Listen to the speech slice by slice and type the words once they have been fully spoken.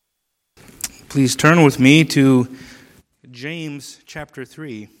Please turn with me to James chapter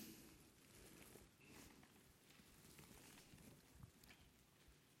 3.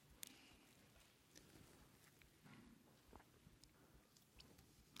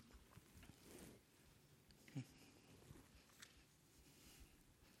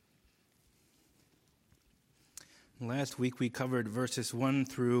 Last week we covered verses 1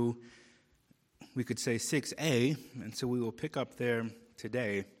 through, we could say 6a, and so we will pick up there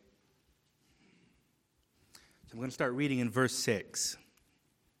today. So I'm going to start reading in verse 6.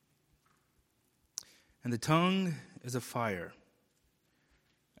 And the tongue is a fire,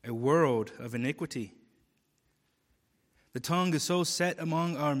 a world of iniquity. The tongue is so set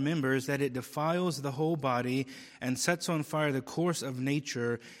among our members that it defiles the whole body and sets on fire the course of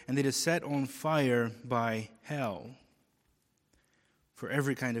nature, and it is set on fire by hell. For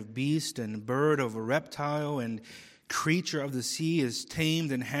every kind of beast and bird of a reptile and creature of the sea is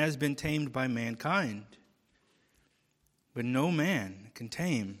tamed and has been tamed by mankind. But no man can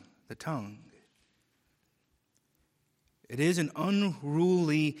tame the tongue. It is an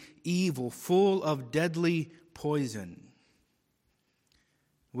unruly evil full of deadly poison.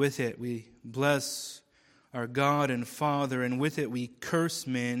 With it we bless our God and Father, and with it we curse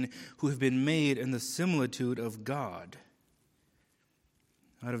men who have been made in the similitude of God.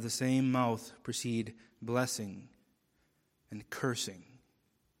 Out of the same mouth proceed blessing and cursing.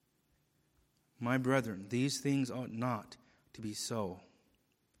 My brethren, these things ought not to be so.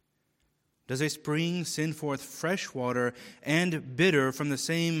 Does a spring send forth fresh water and bitter from the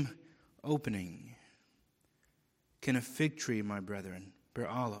same opening? Can a fig tree, my brethren, bear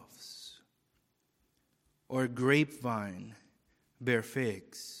olives? Or a grapevine bear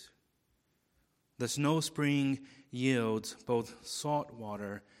figs? Thus no spring yields both salt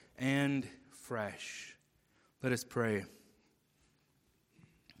water and fresh. Let us pray.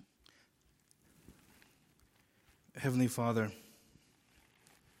 Heavenly Father,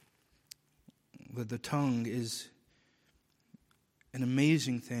 the tongue is an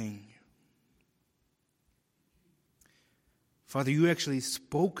amazing thing. Father, you actually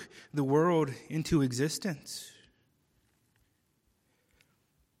spoke the world into existence.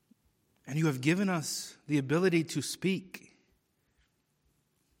 And you have given us the ability to speak.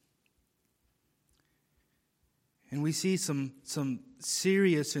 And we see some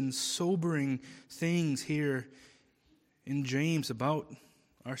serious and sobering things here in James about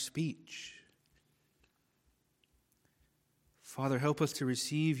our speech. Father, help us to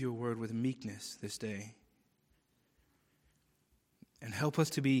receive your word with meekness this day. And help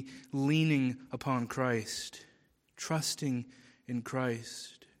us to be leaning upon Christ, trusting in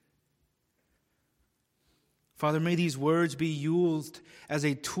Christ. Father, may these words be used as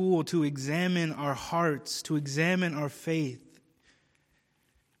a tool to examine our hearts, to examine our faith.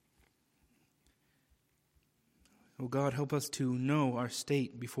 Oh God, help us to know our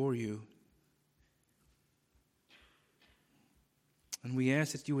state before you. And we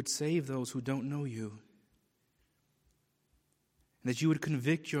ask that you would save those who don't know you. And that you would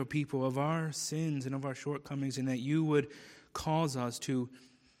convict your people of our sins and of our shortcomings, and that you would cause us to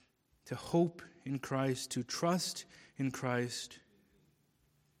hope in Christ, to trust in Christ.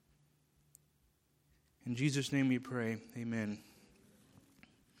 In Jesus' name we pray, amen.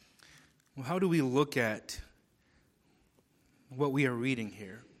 Well, how do we look at what we are reading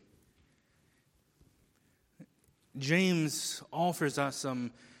here? James offers us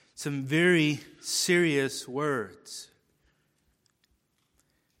some very serious words.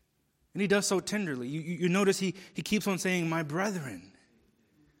 And he does so tenderly. You notice he keeps on saying, my brethren.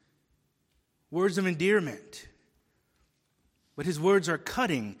 Words of endearment. But his words are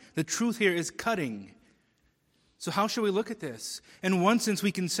cutting. The truth here is cutting. So how should we look at this? In one sense,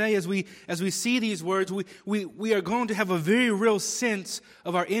 we can say as we see these words, we are going to have a very real sense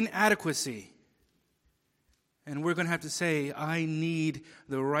of our inadequacy. And we're going to have to say, I need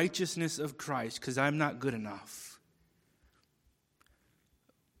the righteousness of Christ because I'm not good enough.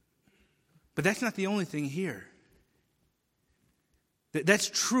 But that's not the only thing here. That's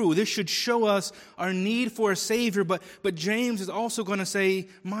true. This should show us our need for a Savior. But James is also going to say,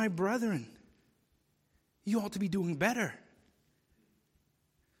 my brethren, you ought to be doing better.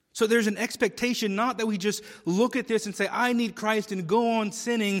 So there's an expectation, not that we just look at this and say, I need Christ and go on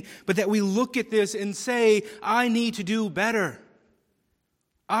sinning, but that we look at this and say, I need to do better.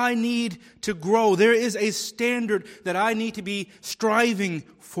 I need to grow. There is a standard that I need to be striving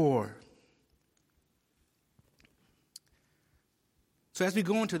for. So as we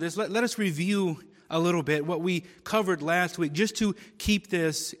go into this, let us review a little bit what we covered last week, just to keep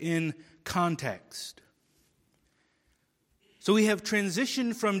this in context. So we have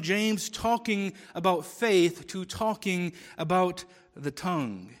transitioned from James talking about faith to talking about the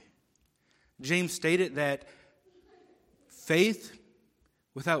tongue. James stated that faith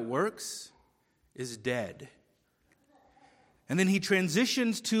without works is dead. And then he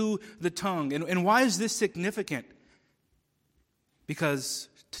transitions to the tongue. And why is this significant? Because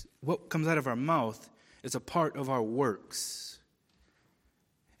what comes out of our mouth is a part of our works.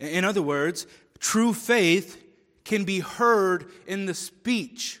 In other words, true faith can be heard in the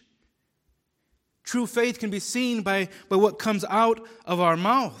speech. True faith can be seen by what comes out of our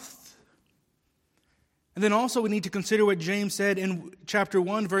mouth. And then also we need to consider what James said in chapter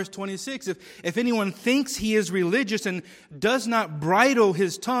 1, verse 26. If anyone thinks he is religious and does not bridle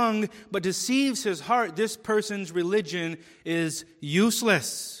his tongue, but deceives his heart, this person's religion is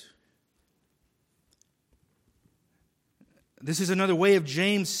useless. This is another way of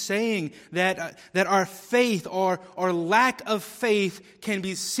James saying that our faith or lack of faith can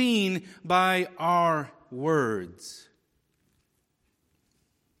be seen by our words.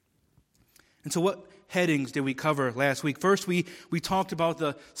 And so what headings did we cover last week? First, we talked about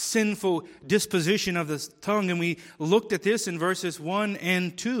the sinful disposition of the tongue, and we looked at this in verses 1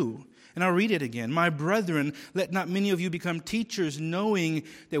 and 2. And I'll read it again. My brethren, let not many of you become teachers, knowing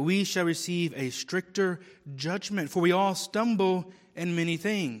that we shall receive a stricter judgment. For we all stumble in many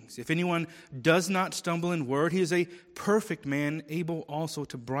things. If anyone does not stumble in word, he is a perfect man, able also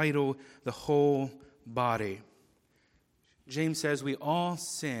to bridle the whole body. James says we all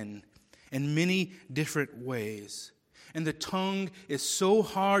sin in many different ways. And the tongue is so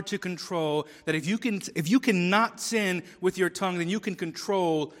hard to control that if you cannot sin with your tongue, then you can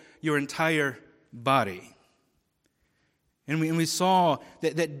control your entire body. And we saw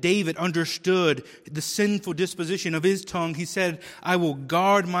that David understood the sinful disposition of his tongue. He said, I will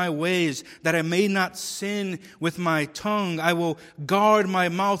guard my ways that I may not sin with my tongue. I will guard my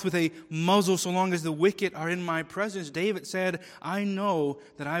mouth with a muzzle so long as the wicked are in my presence. David said, I know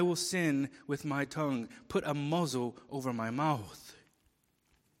that I will sin with my tongue. Put a muzzle over my mouth.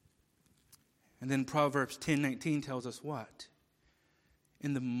 And then Proverbs 10:19 tells us what?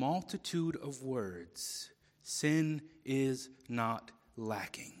 In the multitude of words, sin is not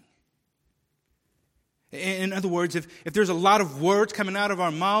lacking. In other words, if there's a lot of words coming out of our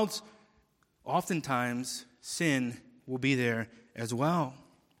mouths, oftentimes sin will be there as well.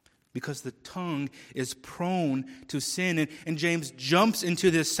 Because the tongue is prone to sin. And James jumps into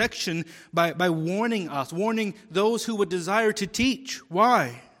this section by warning us, warning those who would desire to teach.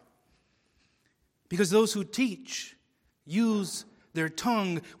 Why? Because those who teach use their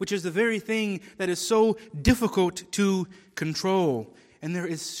tongue, which is the very thing that is so difficult to control. And there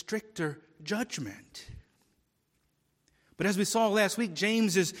is stricter judgment. But as we saw last week,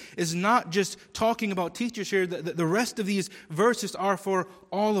 James is not just talking about teachers here. The rest of these verses are for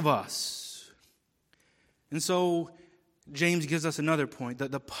all of us. And so James gives us another point,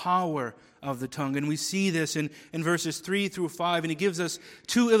 the power of the tongue. And we see this in verses 3 through 5. And he gives us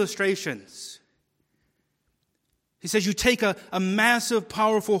two illustrations. He says you take a massive,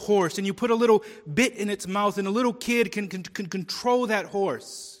 powerful horse and you put a little bit in its mouth, and a little kid can control that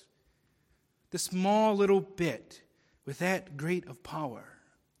horse. The small little bit with that great of power.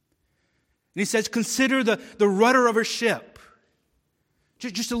 And he says, consider the rudder of a ship.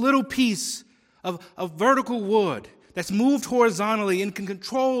 Just a little piece of vertical wood that's moved horizontally and can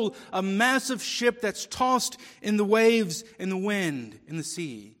control a massive ship that's tossed in the waves, in the wind, in the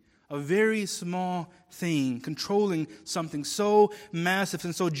sea. A very small thing controlling something so massive.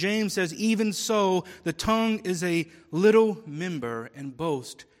 And so James says, even so, the tongue is a little member and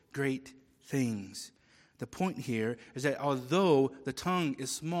boasts great things. The point here is that although the tongue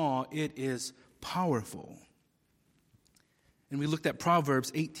is small, it is powerful. And we looked at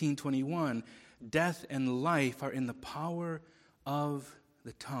Proverbs 18:21. Death and life are in the power of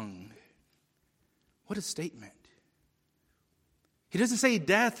the tongue. What a statement. He doesn't say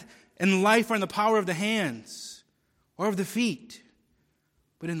death and life are in the power of the hands or of the feet,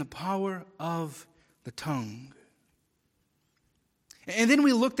 but in the power of the tongue. And then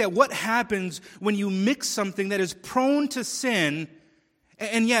we looked at what happens when you mix something that is prone to sin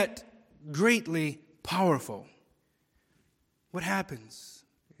and yet greatly powerful. What happens?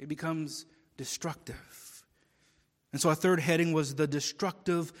 It becomes destructive. And so our third heading was the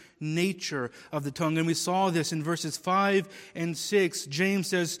destructive nature of the tongue. And we saw this in verses 5 and 6. James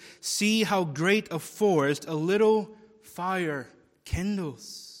says, see how great a forest a little fire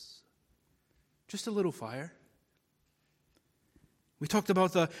kindles. Just a little fire. We talked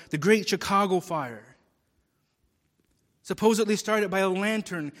about the Great Chicago Fire. Supposedly started by a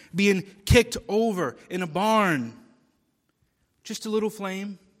lantern being kicked over in a barn. Just a little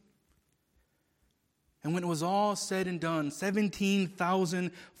flame. And when it was all said and done,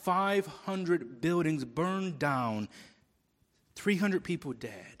 17,500 buildings burned down, 300 people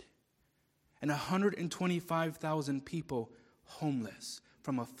dead, and 125,000 people homeless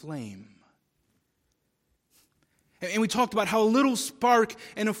from a flame. And we talked about how a little spark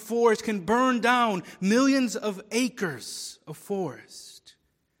in a forest can burn down millions of acres of forest.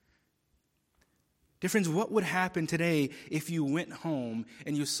 Dear friends, what would happen today if you went home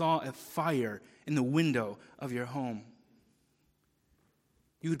and you saw a fire in the window of your home?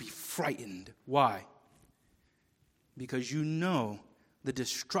 You would be frightened. Why? Because you know the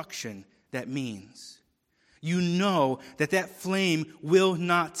destruction that means. You know that that flame will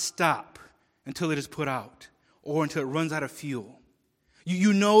not stop until it is put out or until it runs out of fuel.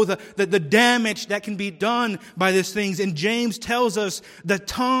 You know the damage that can be done by these things. And James tells us the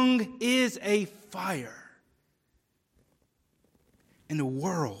tongue is a fire in the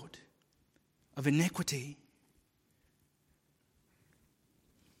world of iniquity.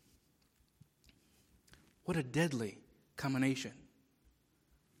 What a deadly combination.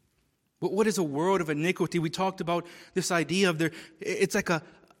 But what is a world of iniquity? We talked about this idea of it's like a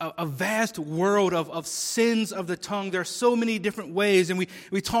vast world of sins of the tongue. There are so many different ways. And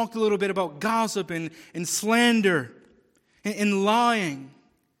we talked a little bit about gossip and slander and lying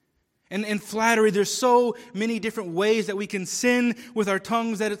and flattery. There's so many different ways that we can sin with our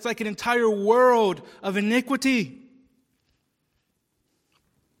tongues that it's like an entire world of iniquity.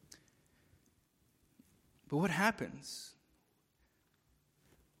 But what happens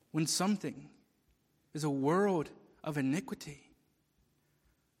when something is a world of iniquity,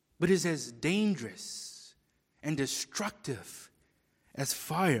 but is as dangerous and destructive as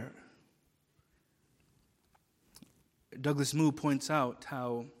fire? Douglas Moo points out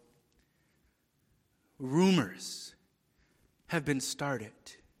how rumors have been started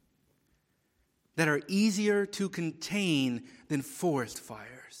that are easier to contain than forest fires.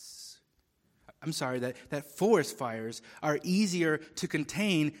 I'm sorry, that forest fires are easier to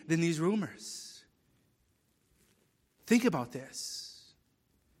contain than these rumors. Think about this.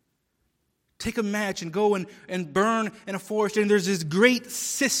 Take a match and go and burn in a forest, and there's this great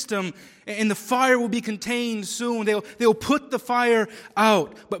system, and the fire will be contained soon. They'll put the fire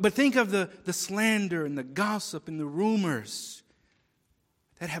out. But think of the slander and the gossip and the rumors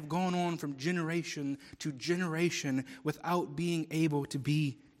that have gone on from generation to generation without being able to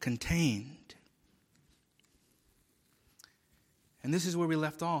be contained. And this is where we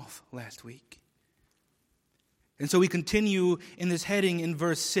left off last week. And so we continue in this heading in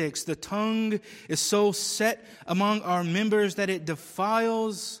verse 6. The tongue is so set among our members that it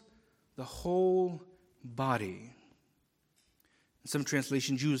defiles the whole body. Some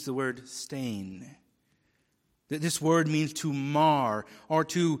translations use the word stain. This word means to mar or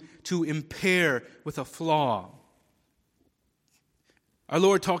to impair with a flaw. Our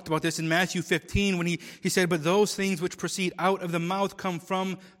Lord talked about this in Matthew 15 when he said, "But those things which proceed out of the mouth come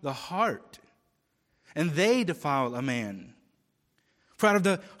from the heart, and they defile a man. For out of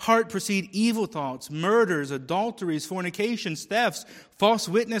the heart proceed evil thoughts, murders, adulteries, fornications, thefts, false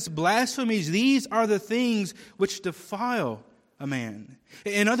witness, blasphemies. These are the things which defile a man."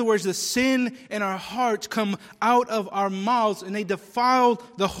 In other words, the sin in our hearts come out of our mouths, and they defile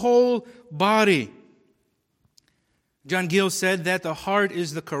the whole body. John Gill said that the heart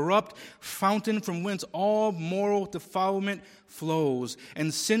is the corrupt fountain from whence all moral defilement flows,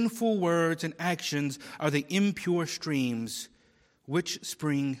 and sinful words and actions are the impure streams which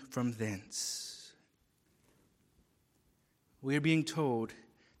spring from thence. We are being told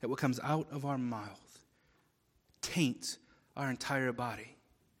that what comes out of our mouth taints our entire body,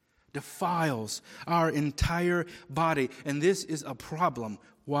 defiles our entire body, and this is a problem.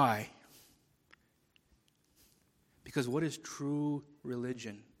 Why? Because what is true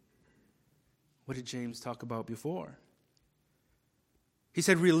religion? What did James talk about before? He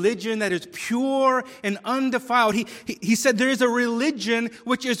said religion that is pure and undefiled. He said there is a religion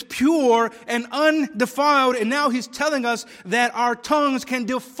which is pure and undefiled, and now he's telling us that our tongues can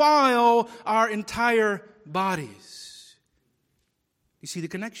defile our entire bodies. You see the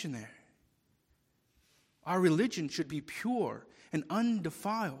connection there? Our religion should be pure and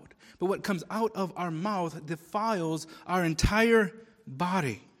undefiled, but what comes out of our mouth defiles our entire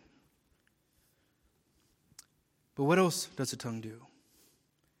body. But what else does the tongue do?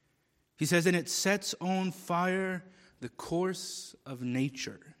 He says, and it sets on fire the course of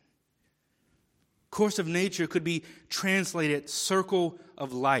nature. Course of nature could be translated circle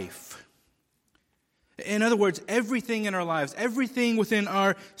of life. In other words, everything in our lives, everything within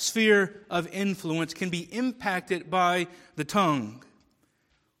our sphere of influence can be impacted by the tongue.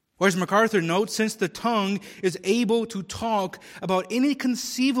 Or as MacArthur notes, since the tongue is able to talk about any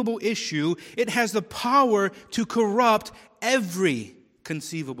conceivable issue, it has the power to corrupt every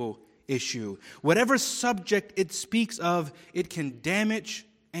conceivable issue. Whatever subject it speaks of, it can damage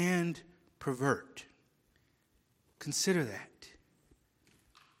and pervert. Consider that.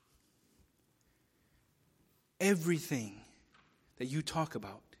 Everything that you talk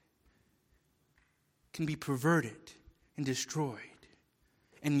about can be perverted and destroyed.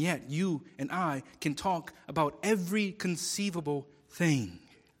 And yet you and I can talk about every conceivable thing.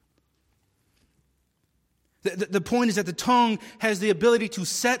 The point is that the tongue has the ability to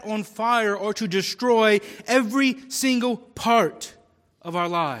set on fire or to destroy every single part of our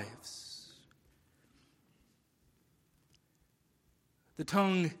lives. The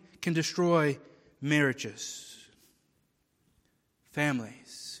tongue can destroy marriages,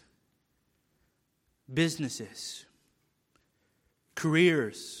 families, businesses,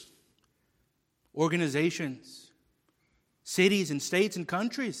 careers, organizations, cities and states and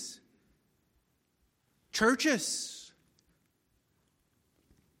countries, churches.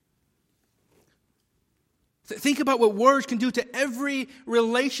 Think about what words can do to every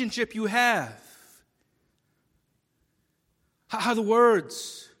relationship you have. How the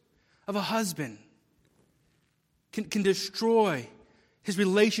words of a husband can destroy his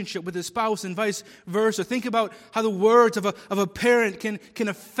relationship with his spouse and vice versa. Think about how the words of a parent can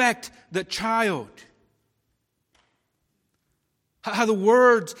affect the child. How the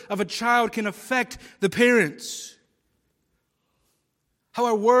words of a child can affect the parents. How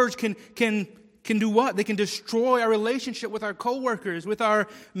our words can do what? They can destroy our relationship with our coworkers, with our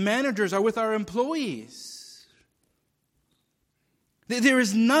managers, or with our employees. There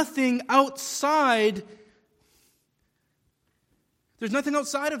is nothing outside. There's nothing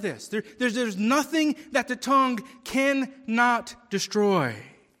outside of this. There's nothing that the tongue cannot destroy.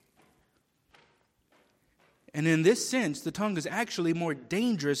 And in this sense, the tongue is actually more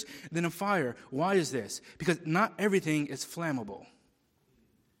dangerous than a fire. Why is this? Because not everything is flammable.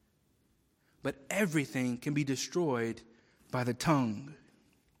 But everything can be destroyed by the tongue.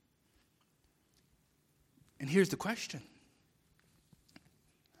 And here's the question.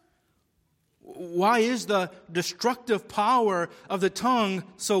 Why is the destructive power of the tongue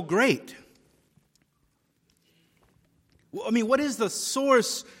so great? I mean, what is the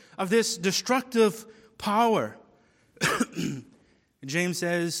source of this destructive power? James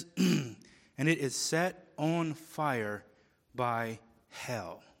says, and it is set on fire by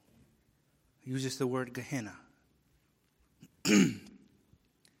hell. He uses the word Gehenna.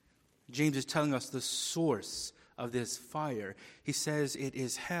 James is telling us the source of this fire. He says it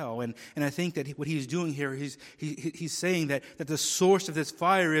is hell. And I think that what he's doing here, he's saying that the source of this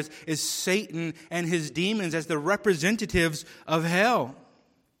fire is Satan and his demons as the representatives of hell.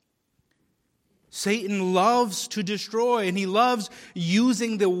 Satan loves to destroy, and he loves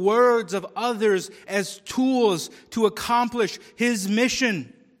using the words of others as tools to accomplish his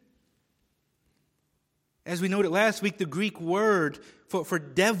mission. As we noted last week, the Greek word for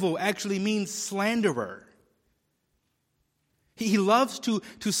devil actually means slanderer. He loves to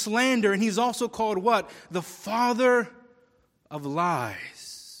slander, and he's also called what? The father of lies.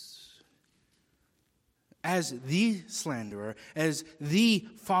 As the slanderer, as the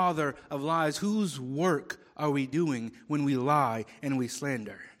father of lies, whose work are we doing when we lie and we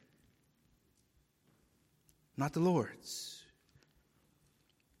slander? Not the Lord's.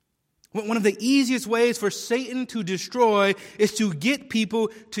 One of the easiest ways for Satan to destroy is to get people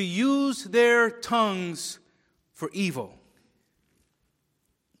to use their tongues for evil.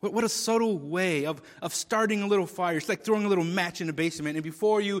 What a subtle way of starting a little fire. It's like throwing a little match in the basement, and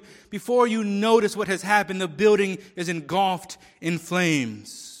before you notice what has happened, the building is engulfed in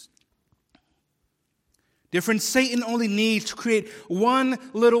flames. Dear friends, Satan only needs to create one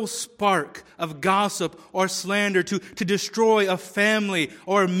little spark of gossip or slander to destroy a family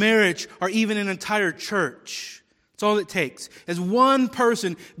or a marriage or even an entire church. That's all it takes. As one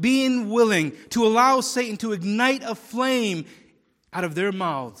person being willing to allow Satan to ignite a flame out of their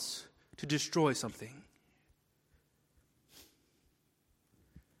mouths to destroy something.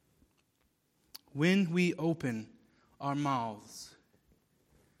 When we open our mouths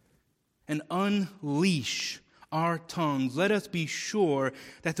and unleash our tongues, let us be sure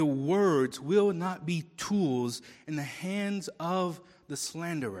that the words will not be tools in the hands of the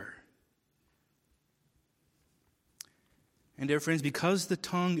slanderer. And dear friends, because the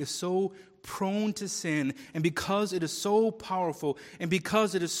tongue is so prone to sin, and because it is so powerful, and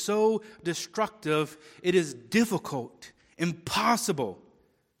because it is so destructive, it is difficult, impossible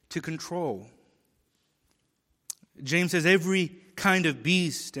to control. James says every kind of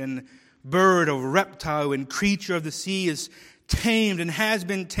beast and bird or reptile and creature of the sea is tamed and has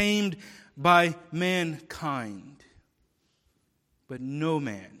been tamed by mankind. But no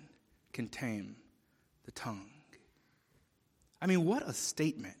man can tame the tongue. I mean, what a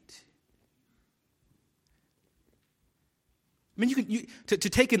statement. I mean, to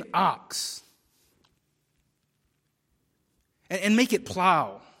take an ox and make it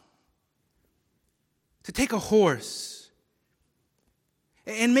plow, to take a horse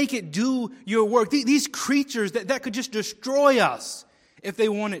and make it do your work. These creatures that could just destroy us if they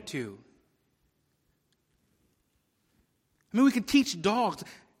wanted to. I mean, we could teach dogs.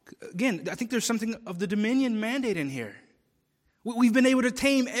 Again, I think there's something of the dominion mandate in here. We've been able to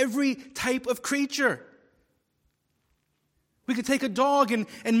tame every type of creature. We could take a dog and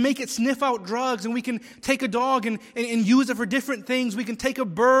make it sniff out drugs, and we can take a dog and use it for different things. We can take a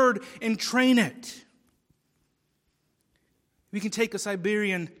bird and train it. We can take a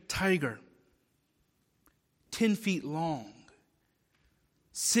Siberian tiger, 10 feet long,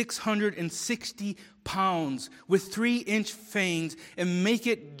 660 pounds, with 3-inch fangs, and make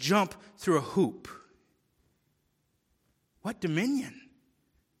it jump through a hoop. What dominion?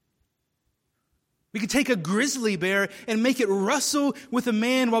 We could take a grizzly bear and make it wrestle with a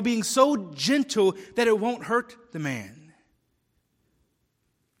man while being so gentle that it won't hurt the man.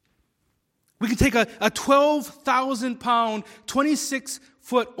 We can take a 12,000-pound,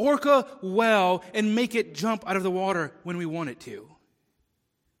 26-foot orca whale and make it jump out of the water when we want it to.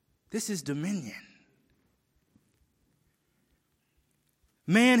 This is dominion.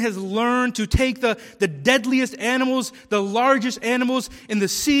 Man has learned to take the deadliest animals, the largest animals in the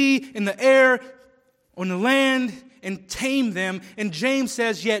sea, in the air, on the land, and tame them. And James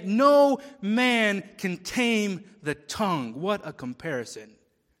says, yet no man can tame the tongue. What a comparison.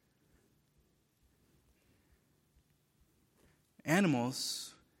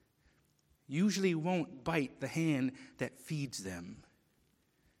 Animals usually won't bite the hand that feeds them.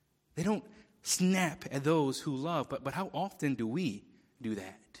 They don't snap at those who love, but how often do we do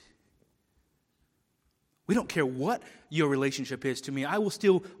that? We don't care what your relationship is to me. I will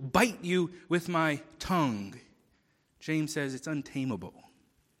still bite you with my tongue. James says it's untamable.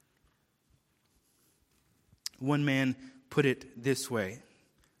 One man put it this way: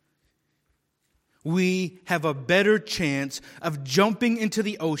 we have a better chance of jumping into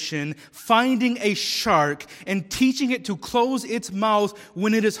the ocean, finding a shark, and teaching it to close its mouth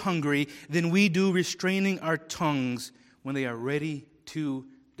when it is hungry than we do restraining our tongues when they are ready to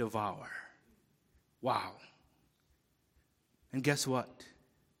devour. Wow. And guess what?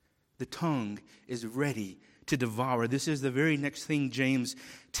 The tongue is ready to devour. This is the very next thing James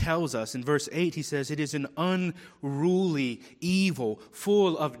tells us. In verse 8, he says, it is an unruly evil,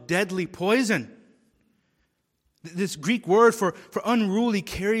 full of deadly poison. This Greek word for unruly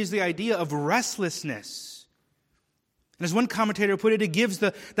carries the idea of restlessness. And as one commentator put it, it gives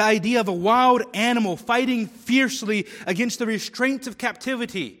the idea of a wild animal fighting fiercely against the restraints of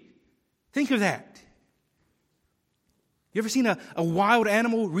captivity. Think of that. You ever seen a wild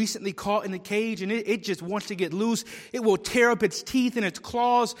animal recently caught in a cage and it just wants to get loose? It will tear up its teeth and its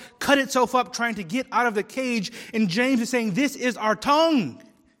claws, cut itself up trying to get out of the cage. And James is saying, this is our tongue.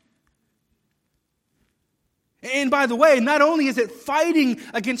 And by the way, not only is it fighting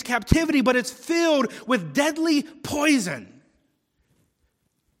against captivity, but it's filled with deadly poison.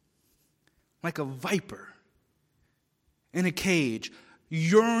 Like a viper in a cage,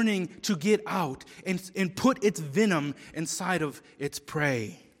 yearning to get out and put its venom inside of its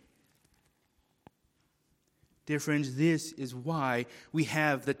prey. Dear friends, this is why we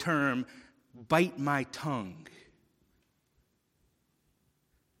have the term, bite my tongue.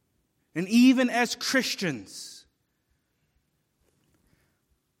 And even as Christians,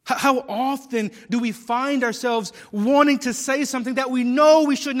 how often do we find ourselves wanting to say something that we know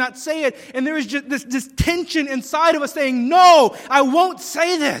we should not say it, and there is just this tension inside of us saying, no, I won't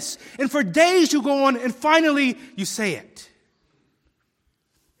say this. And for days you go on, and finally you say it.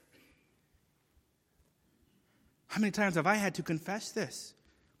 How many times have I had to confess this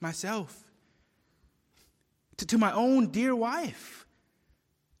myself to my own dear wife?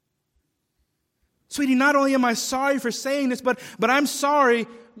 Sweetie, not only am I sorry for saying this, but I'm sorry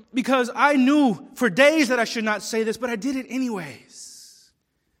because I knew for days that I should not say this, but I did it anyways.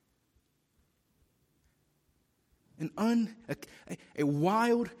 A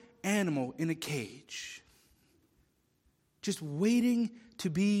wild animal in a cage, just waiting to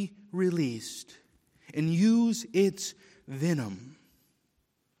be released and use its venom.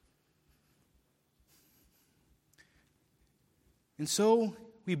 And so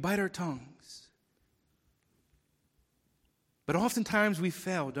we bite our tongues. But oftentimes we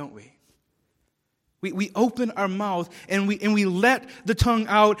fail, don't we? We open our mouth and we let the tongue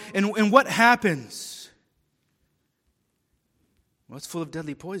out, and what happens? Well, it's full of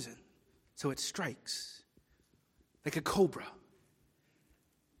deadly poison, so it strikes like a cobra.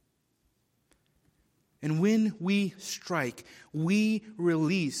 And when we strike, we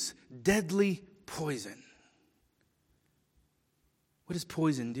release deadly poison. What does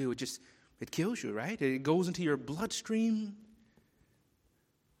poison do? It kills you, right? It goes into your bloodstream,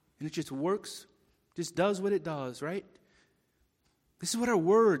 and it just works, just does what it does, right? This is what our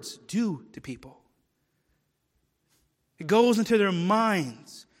words do to people. It goes into their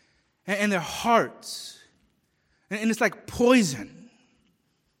minds and their hearts, and it's like poison.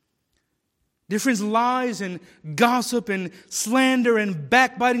 Different lies and gossip and slander and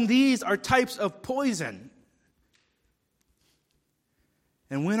backbiting, these are types of poison.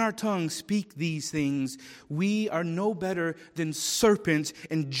 And when our tongues speak these things, we are no better than serpents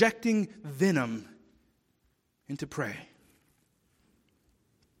injecting venom into prey.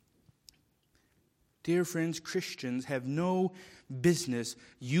 Dear friends, Christians have no business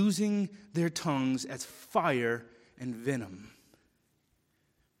using their tongues as fire and venom.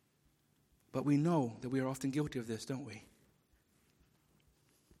 But we know that we are often guilty of this, don't we?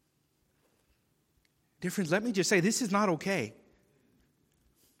 Dear friends, let me just say, this is not okay.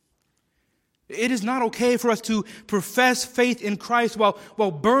 It is not okay for us to profess faith in Christ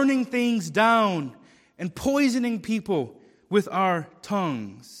while burning things down and poisoning people with our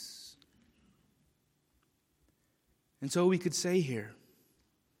tongues. And so we could say here,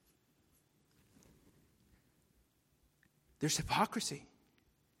 there's hypocrisy.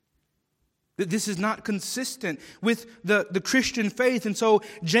 This is not consistent with the Christian faith. And so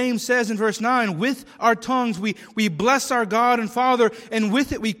James says in verse 9, with our tongues we bless our God and Father, and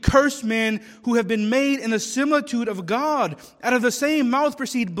with it we curse men who have been made in the similitude of God. Out of the same mouth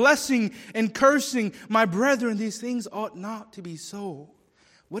proceed blessing and cursing. My brethren, these things ought not to be so.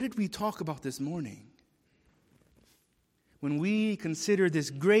 What did we talk about this morning? When we consider this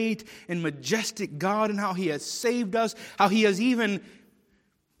great and majestic God and how He has saved us, how He has even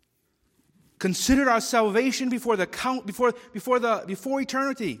considered our salvation before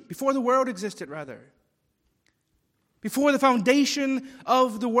eternity, before the world existed, rather. Before the foundation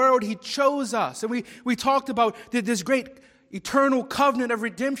of the world, He chose us. And we talked about this great eternal covenant of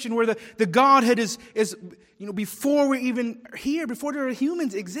redemption where the Godhead is before we're even here, before there are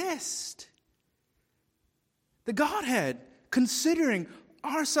humans exist. The Godhead considering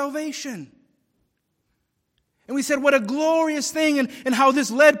our salvation. And we said what a glorious thing, and how this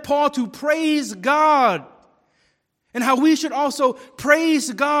led Paul to praise God. And how we should also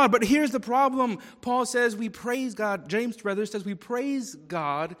praise God. But here's the problem. Paul says we praise God. James rather says we praise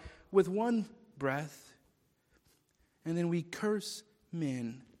God with one breath, and then we curse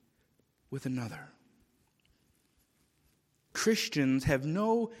men with another. Christians have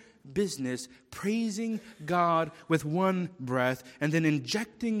no business praising God with one breath and then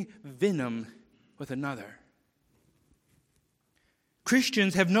injecting venom with another.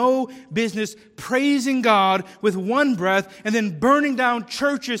 Christians have no business praising God with one breath and then burning down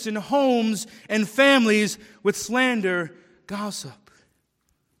churches and homes and families with slander, gossip,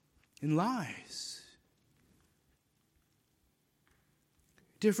 and lies.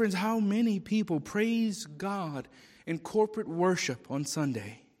 Dear friends, how many people praise God in corporate worship on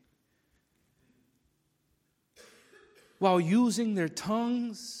Sunday while using their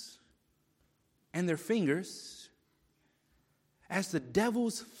tongues and their fingers as the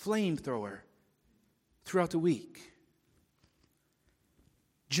devil's flamethrower throughout the week?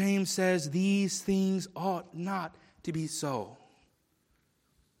 James says these things ought not to be so.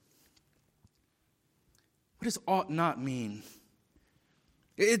 What does ought not mean?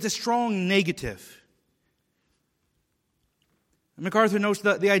 It's a strong negative. MacArthur notes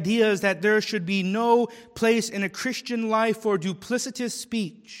that the idea is that there should be no place in a Christian life for duplicitous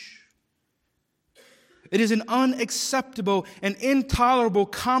speech. It is an unacceptable and intolerable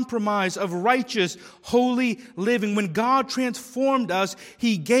compromise of righteous, holy living. When God transformed us,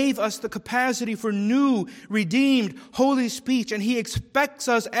 He gave us the capacity for new, redeemed, holy speech, and He expects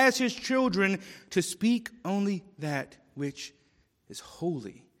us as His children to speak only that which is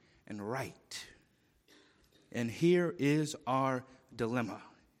holy and right. And here is our dilemma.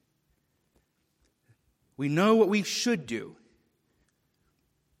 We know what we should do,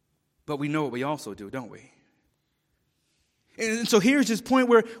 but we know what we also do, don't we? And so here's this point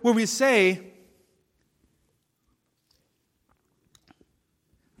where we say,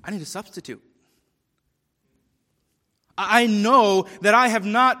 I need a substitute. I know that I have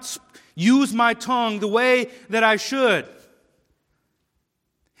not used my tongue the way that I should.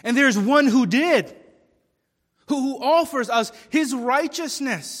 And there's one who did, who offers us his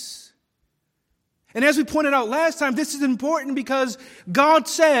righteousness. And as we pointed out last time, this is important because God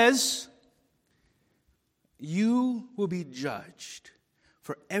says, you will be judged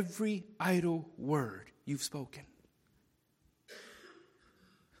for every idle word you've spoken.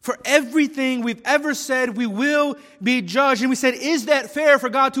 For everything we've ever said, we will be judged. And we said, is that fair for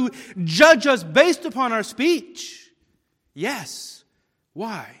God to judge us based upon our speech? Yes.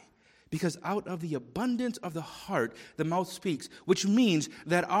 Why? Because out of the abundance of the heart, the mouth speaks, which means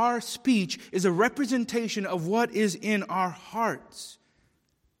that our speech is a representation of what is in our hearts.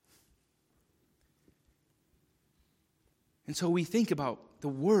 And so we think about the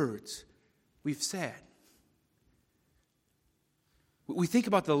words we've said. We think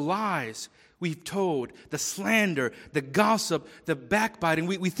about the lies we've told, the slander, the gossip, the backbiting.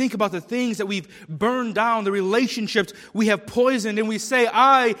 We think about the things that we've burned down, the relationships we have poisoned, and we say,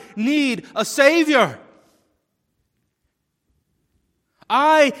 I need a Savior.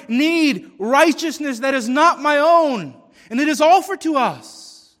 I need righteousness that is not my own, and it is offered to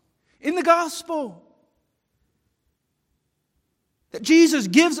us in the gospel. That Jesus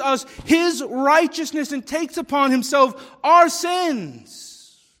gives us his righteousness and takes upon himself our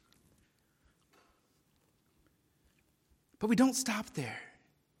sins. But we don't stop there.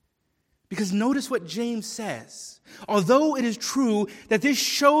 Because notice what James says. Although it is true that this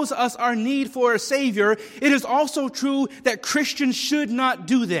shows us our need for a Savior, it is also true that Christians should not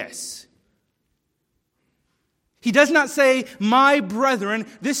do this. He does not say, my brethren,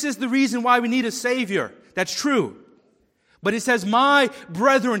 this is the reason why we need a Savior. That's true. But it says, my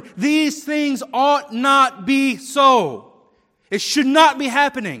brethren, these things ought not be so. It should not be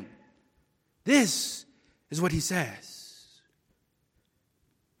happening. This is what he says.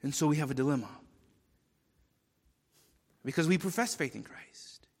 And so we have a dilemma. Because we profess faith in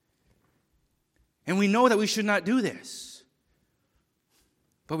Christ. And we know that we should not do this.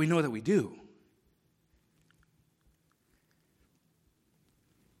 But we know that we do.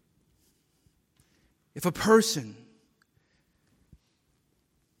 If a person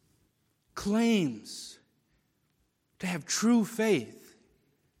claims to have true faith,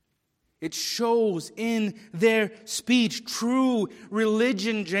 it shows in their speech. True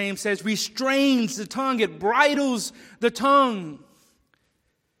religion, James says, restrains the tongue. It bridles the tongue.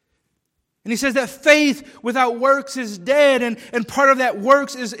 And he says that faith without works is dead, and part of that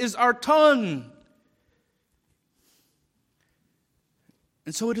works is our tongue.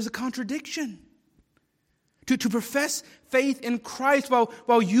 And so it is a contradiction to profess faith in Christ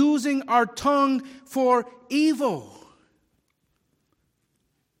while using our tongue for evil.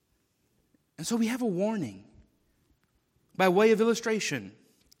 And so we have a warning by way of illustration.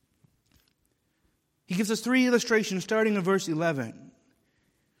 He gives us 3 illustrations starting in verse 11.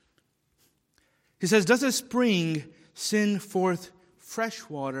 He says, does a spring send forth fresh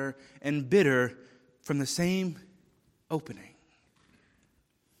water and bitter from the same opening?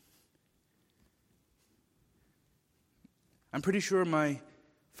 I'm pretty sure my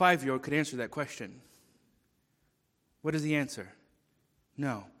 5-year-old could answer that question. What is the answer?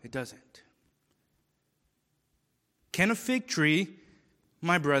 No, it doesn't. Can a fig tree,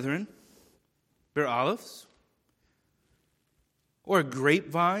 my brethren, bear olives? Or a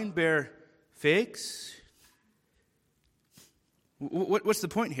grapevine bear figs? What's the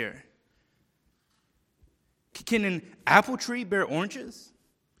point here? Can an apple tree bear oranges?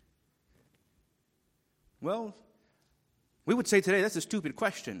 Well, we would say today that's a stupid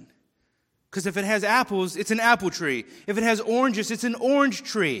question. Because if it has apples, it's an apple tree. If it has oranges, it's an orange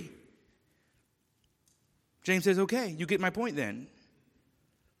tree. James says, okay, you get my point then.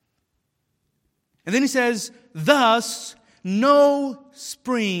 And then he says, thus no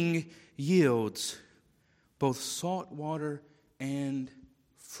spring yields both salt water and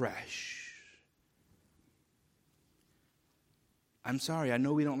fresh. I'm sorry, I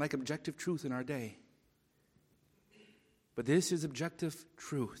know we don't like objective truth in our day. But this is objective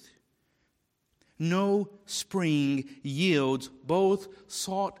truth. No spring yields both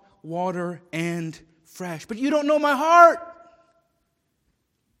salt water and fresh. But you don't know my heart.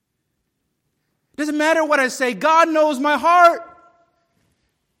 It doesn't matter what I say. God knows my heart.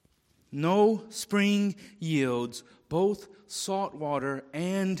 No spring yields both salt water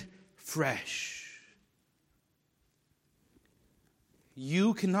and fresh.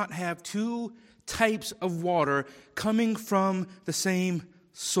 You cannot have 2 types of water coming from the same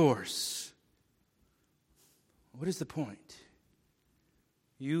source. What is the point?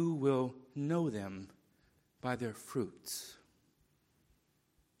 You will know them by their fruits.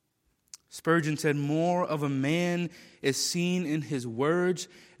 Spurgeon said, more of a man is seen in his words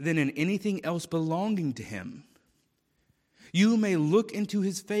than in anything else belonging to him. You may look into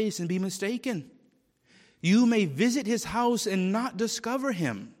his face and be mistaken. You may visit his house and not discover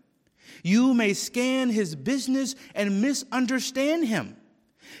him. You may scan his business and misunderstand him.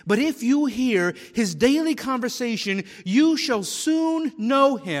 But if you hear his daily conversation, you shall soon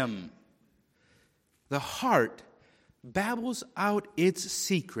know him. The heart babbles out its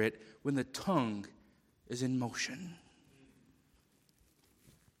secret when the tongue is in motion.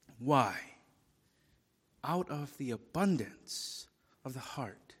 Why? Out of the abundance of the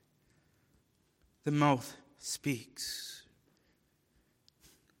heart, the mouth speaks.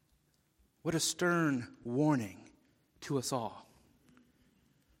 What a stern warning to us all.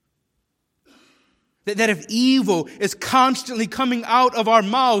 That if evil is constantly coming out of our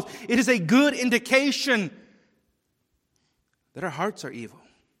mouth, it is a good indication that our hearts are evil.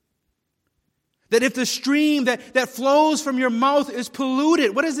 That if the stream that flows from your mouth is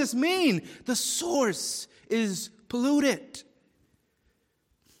polluted, what does this mean? The source is polluted.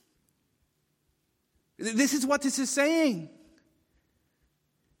 This is what this is saying.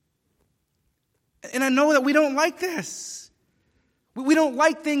 And I know that we don't like this. We don't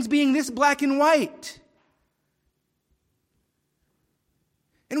like things being this black and white.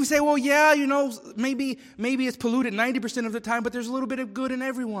 And we say, well, yeah, maybe it's polluted 90% of the time, but there's a little bit of good in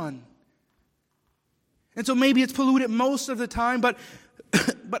everyone. And so maybe it's polluted most of the time, but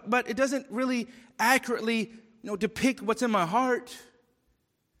it doesn't really accurately, depict what's in my heart.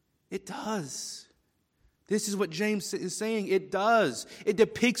 It does. This is what James is saying. It does. It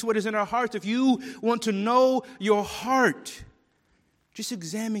depicts what is in our hearts. If you want to know your heart, just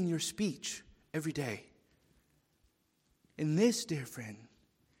examine your speech every day. And this, dear friend,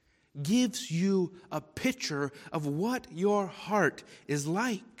 gives you a picture of what your heart is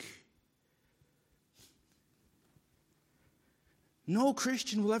like. No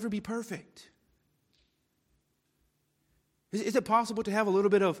Christian will ever be perfect. Is it possible to have a little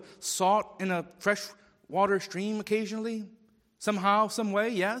bit of salt in a fresh water stream occasionally? Somehow, some way,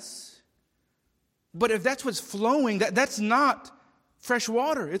 yes. But if that's what's flowing, that's not fresh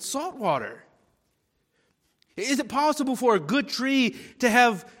water, it's salt water. Is it possible for a good tree to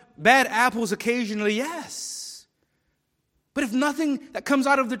have bad apples occasionally? Yes. But if nothing that comes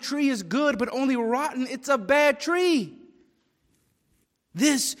out of the tree is good, but only rotten, it's a bad tree.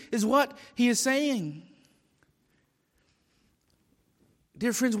 This is what he is saying.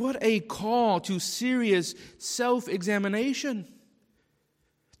 Dear friends, what a call to serious self-examination.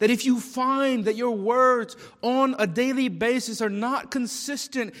 That if you find that your words on a daily basis are not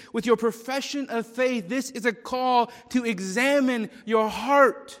consistent with your profession of faith, this is a call to examine your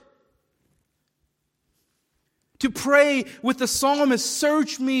heart. To pray with the psalmist,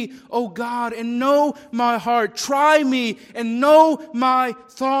 search me, O God, and know my heart. Try me and know my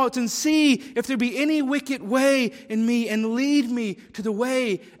thoughts, and see if there be any wicked way in me, and lead me to the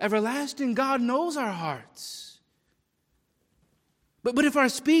way everlasting. God knows our hearts. But if our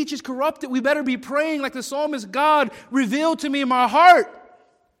speech is corrupted, we better be praying like the psalmist, God, reveal to me my heart.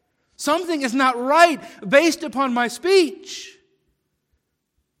 Something is not right based upon my speech.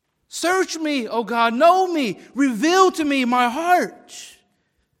 Search me, O God, know me, reveal to me my heart.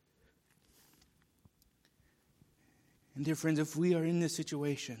 And dear friends, if we are in this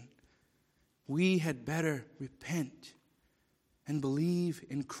situation, we had better repent and believe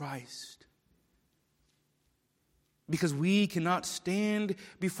in Christ. Because we cannot stand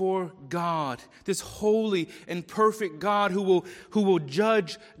before God, this holy and perfect God who will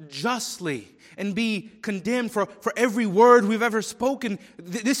judge justly and be condemned for every word we've ever spoken.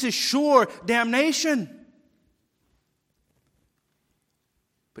 This is sure damnation.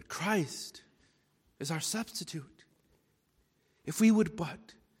 But Christ is our substitute. If we would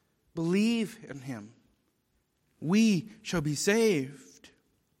but believe in him, we shall be saved.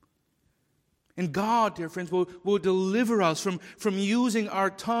 And God, dear friends, will deliver us from using our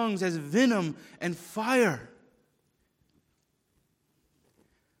tongues as venom and fire.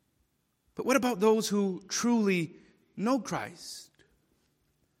 But what about those who truly know Christ?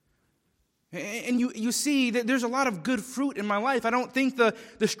 And you see that there's a lot of good fruit in my life. I don't think the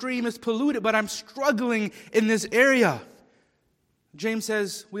stream is polluted, but I'm struggling in this area. James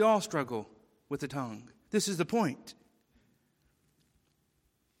says we all struggle with the tongue. This is the point.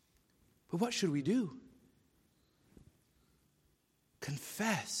 But what should we do?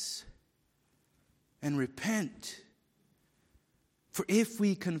 Confess and repent. For if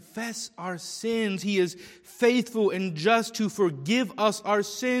we confess our sins, He is faithful and just to forgive us our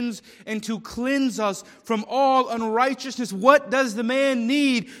sins and to cleanse us from all unrighteousness. What does the man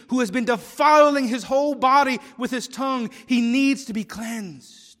need who has been defiling his whole body with his tongue? He needs to be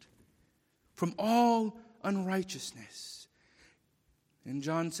cleansed from all unrighteousness. And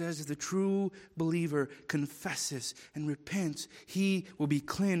John says, if the true believer confesses and repents, he will be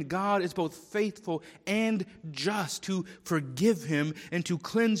cleansed. God is both faithful and just to forgive him and to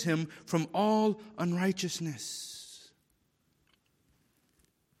cleanse him from all unrighteousness.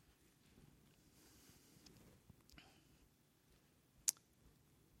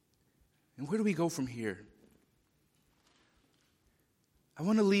 And where do we go from here? I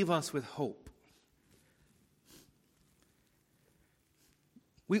want to leave us with hope.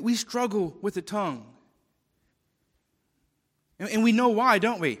 We struggle with the tongue. And we know why,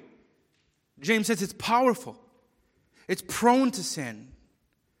 don't we? James says it's powerful. It's prone to sin.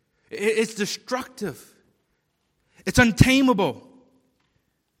 It's destructive. It's untamable.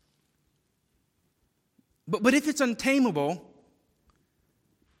 But if it's untamable,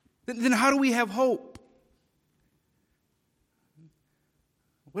 then how do we have hope?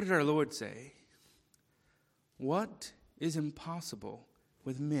 What did our Lord say? What is impossible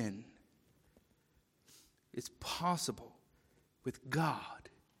with men is possible with God.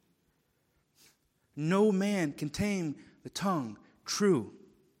 No man can tame the tongue, true,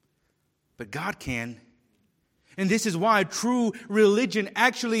 but God can. And this is why true religion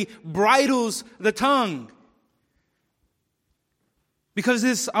actually bridles the tongue. Because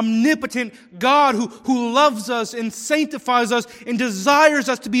this omnipotent God who loves us and sanctifies us and desires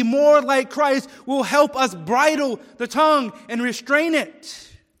us to be more like Christ will help us bridle the tongue and restrain it.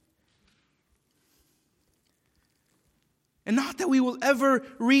 And not that we will ever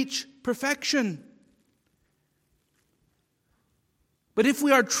reach perfection. But if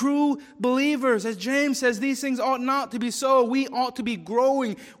we are true believers, as James says, these things ought not to be so. We ought to be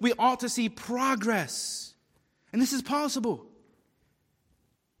growing. We ought to see progress. And this is possible.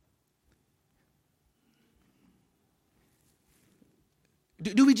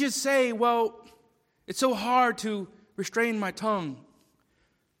 Do we just say, well, it's so hard to restrain my tongue,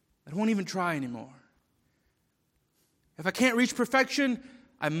 I won't even try anymore. If I can't reach perfection,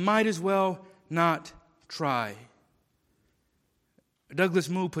 I might as well not try. Douglas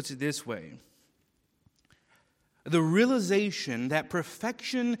Moo puts it this way. The realization that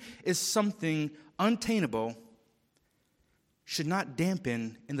perfection is something unattainable should not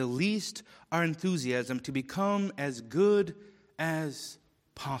dampen in the least our enthusiasm to become as good as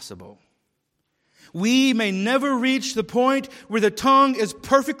possible. We may never reach the point where the tongue is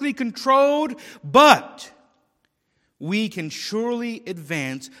perfectly controlled, but we can surely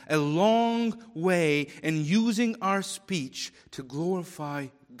advance a long way in using our speech to glorify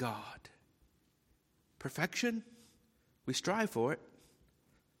God. Perfection? We strive for it.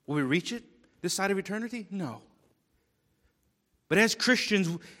 Will we reach it this side of eternity? No. But as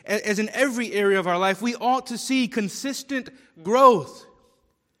Christians, as in every area of our life, we ought to see consistent growth.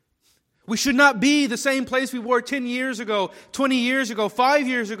 We should not be the same place we were 10 years ago, 20 years ago, 5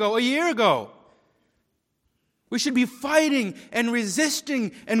 years ago, a year ago. We should be fighting and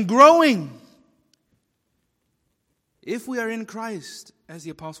resisting and growing. If we are in Christ, as the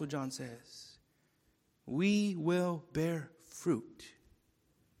Apostle John says, we will bear fruit.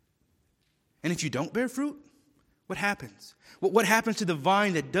 And if you don't bear fruit, what happens? What happens to the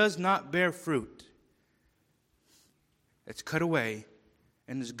vine that does not bear fruit? It's cut away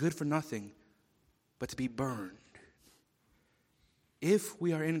and is good for nothing but to be burned. If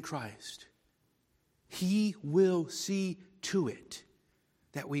we are in Christ, He will see to it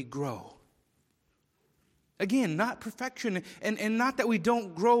that we grow. Again, not perfection, and not that we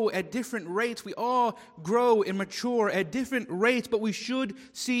don't grow at different rates. We all grow and mature at different rates, but we should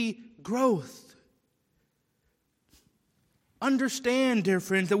see growth. Understand, dear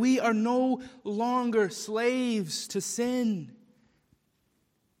friends, that we are no longer slaves to sin.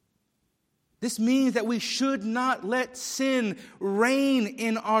 This means that we should not let sin reign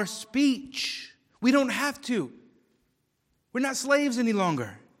in our speech. We don't have to. We're not slaves any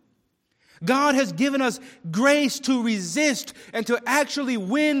longer. God has given us grace to resist and to actually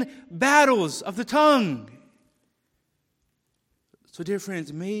win battles of the tongue. So, dear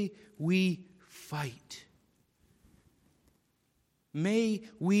friends, may we fight. May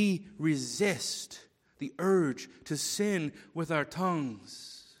we resist the urge to sin with our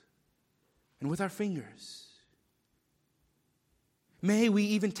tongues and with our fingers. May we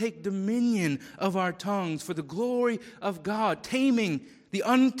even take dominion of our tongues for the glory of God, taming the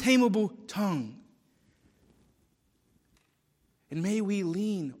untamable tongue. And may we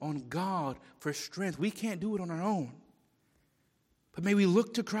lean on God for strength. We can't do it on our own. But may we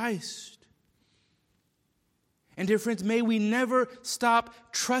look to Christ. And dear friends, may we never stop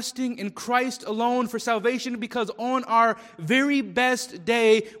trusting in Christ alone for salvation, because on our very best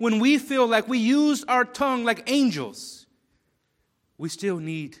day, when we feel like we used our tongue like angels, we still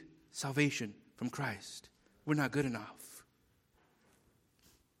need salvation from Christ. We're not good enough.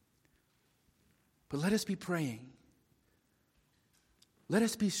 But let us be praying. Let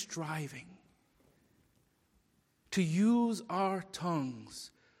us be striving to use our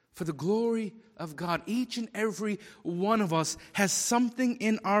tongues for the glory of God. Each and every one of us has something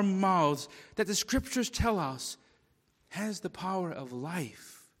in our mouths that the Scriptures tell us has the power of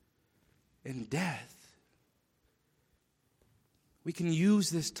life and death. We can use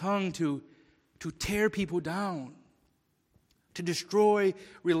this tongue to tear people down, to destroy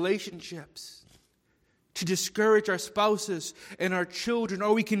relationships, to discourage our spouses and our children,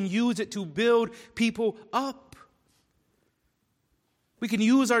 or we can use it to build people up. We can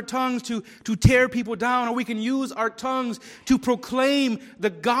use our tongues to tear people down, or we can use our tongues to proclaim the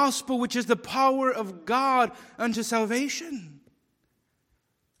gospel, which is the power of God unto salvation.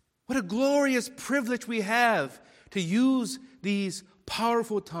 What a glorious privilege we have to use these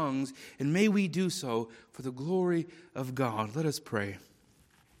powerful tongues, and may we do so for the glory of God. Let us pray.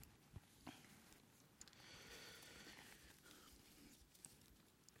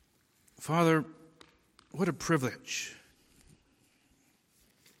 Father, what a privilege.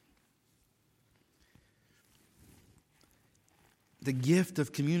 The gift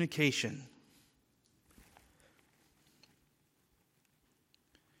of communication.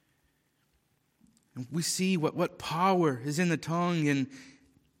 And we see what power is in the tongue and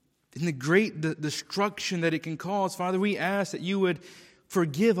in the great destruction that it can cause. Father, we ask that you would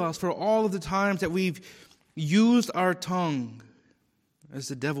forgive us for all of the times that we've used our tongue as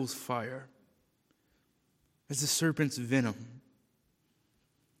the devil's fire, as the serpent's venom.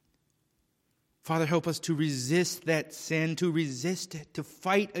 Father, help us to resist that sin, to resist it, to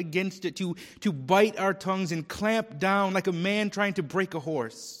fight against it, to bite our tongues and clamp down like a man trying to break a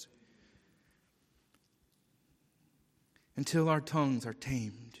horse, until our tongues are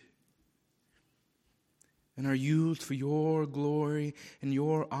tamed and are used for your glory and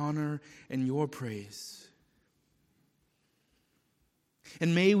your honor and your praise.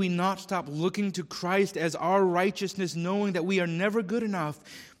 And may we not stop looking to Christ as our righteousness, knowing that we are never good enough,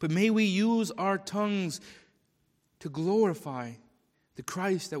 but may we use our tongues to glorify the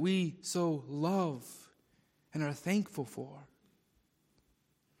Christ that we so love and are thankful for.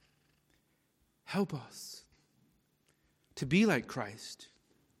 Help us to be like Christ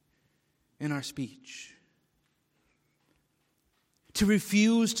in our speech, to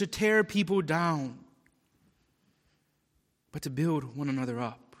refuse to tear people down, but to build one another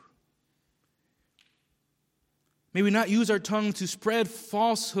up. May we not use our tongues to spread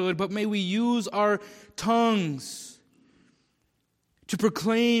falsehood, but may we use our tongues to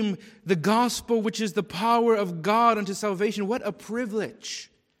proclaim the gospel, which is the power of God unto salvation. What a privilege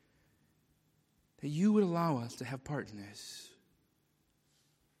that you would allow us to have part in this.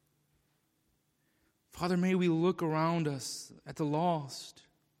 Father, may we look around us at the lost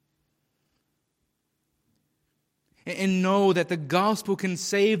and know that the gospel can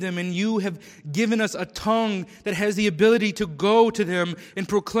save them, and you have given us a tongue that has the ability to go to them and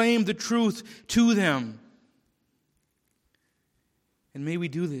proclaim the truth to them. And may we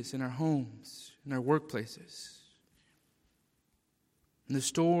do this in our homes, in our workplaces, in the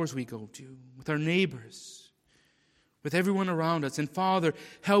stores we go to, with our neighbors, with everyone around us. And Father,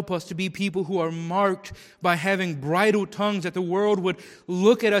 help us to be people who are marked by having bridled tongues, that the world would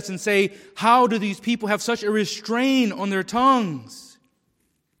look at us and say, how do these people have such a restraint on their tongues?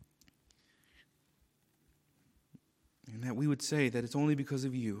 And that we would say that it's only because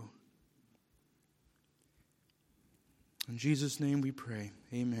of you. In Jesus' name we pray.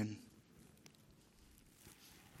 Amen.